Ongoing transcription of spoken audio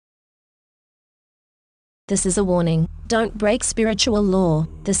This is a warning. Don't break spiritual law.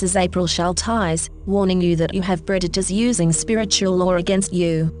 This is April Schulthies, warning you that you have predators using spiritual law against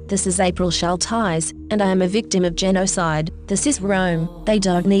you. This is April Schulthies, and I am a victim of genocide. This is Rome. They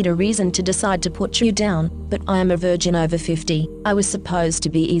don't need a reason to decide to put you down, but I am a virgin over 50. I was supposed to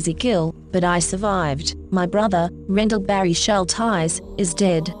be easy kill, but I survived. My brother, Rendell Barry Schulthies, is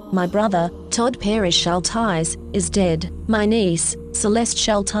dead. My brother, Todd Perry Schulthies, is dead. My niece, Celeste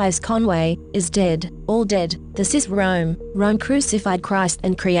Schulthies Conway, is dead. All dead. This is Rome. Rome crucified Christ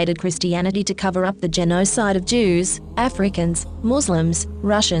and created Christianity to cover up the genocide of Jews, Africans, Muslims,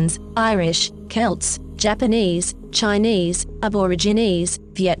 Russians, Irish, Celts, Japanese, Chinese, Aborigines,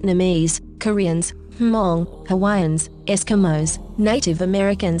 Vietnamese, Koreans, Hmong, Hawaiians, Eskimos, Native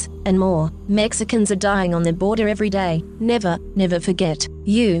Americans, and more. Mexicans are dying on the border every day. Never, never forget.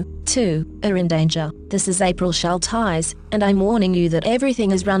 You, too, are in danger. This is April Schulthies, and I'm warning you that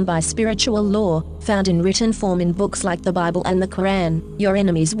everything is run by spiritual law, found in written form in books like the Bible and the Quran. Your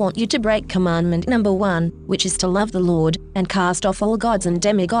enemies want you to break commandment number 1, which is to love the Lord, and cast off all gods and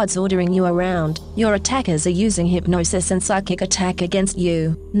demigods ordering you around. Your attackers are using hypnosis and psychic attack against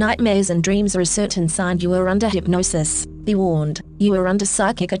you. Nightmares and dreams are a certain sign you are under hypnosis. Be warned, you are under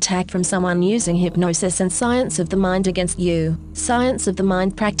psychic attack from someone using hypnosis and science of the mind against you. Science of the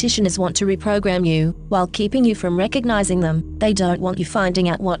mind practitioners want to reprogram you, while keeping you from recognizing them. They don't want you finding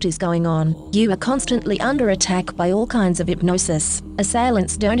out what is going on. You are constantly under attack by all kinds of hypnosis.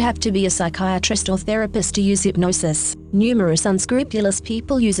 Assailants don't have to be a psychiatrist or therapist to use hypnosis. Numerous unscrupulous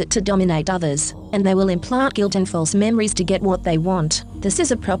people use it to dominate others, and they will implant guilt and false memories to get what they want. This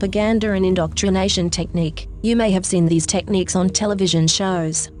is a propaganda and indoctrination technique. You may have seen these techniques on television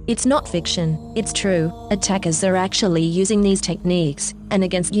shows. It's not fiction, it's true. Attackers are actually using these techniques, and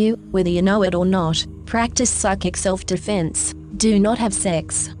against you, whether you know it or not. Practice psychic self-defense. Do not have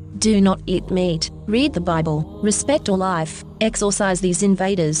sex. Do not eat meat. Read the Bible. Respect all life. Exorcise these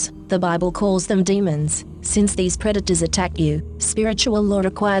invaders. The Bible calls them demons. Since these predators attack you, spiritual law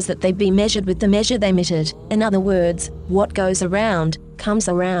requires that they be measured with the measure they meted. In other words, what goes around, comes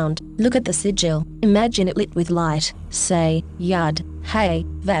around. Look at the sigil. Imagine it lit with light. Say, Yud, Hey,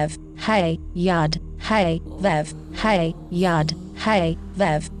 Vav, Hey, Yud, Hey, Vav, Hey, Yud, Hey,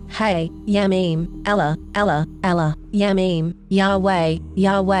 Vav, Hey, Yamim, Allah, Allah, Allah, Yamim, Yahweh,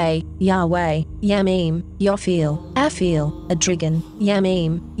 Yahweh, Yahweh, Yamim, Yophil, Afil, Adrigan,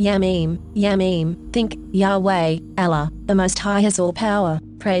 Yamim, Yamim, Yamim. Think, Yahweh, Allah, the Most High has all power.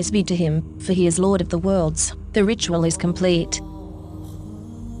 Praise be to Him, for He is Lord of the worlds. The ritual is complete.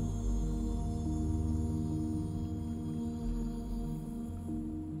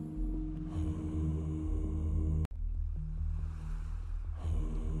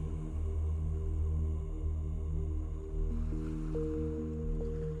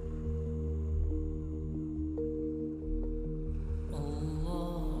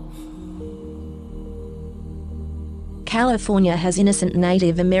 California has innocent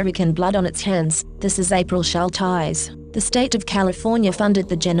Native American blood on its hands. This is April Schulthies. The state of California funded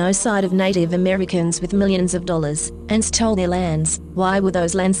the genocide of Native Americans with millions of dollars and stole their lands. Why were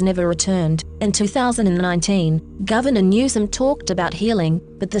those lands never returned? In 2019, Governor Newsom talked about healing,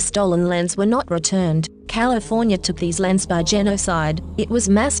 but the stolen lands were not returned. California took these lands by genocide. It was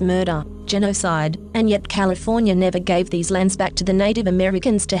mass murder, genocide, and yet California never gave these lands back to the Native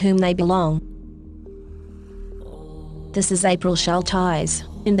Americans to whom they belong. This is April Schulthies.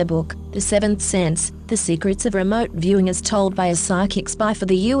 In the book, The Seventh Sense, The Secrets of Remote Viewing as Told by a Psychic Spy for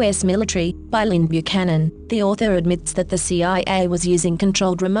the U.S. Military, by Lynn Buchanan, the author admits that the CIA was using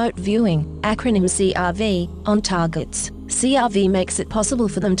controlled remote viewing, acronym CRV, on targets. CRV makes it possible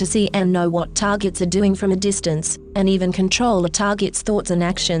for them to see and know what targets are doing from a distance, and even control a target's thoughts and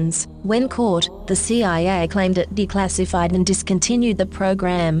actions. When caught, the CIA claimed it declassified and discontinued the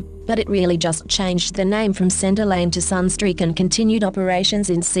program, but it really just changed the name from Center Lane to Sunstreak and continued operations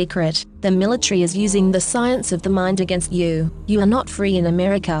in secret. The military is using the science of the mind against you. You are not free in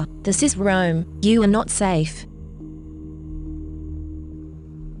America. This is Rome. You are not safe.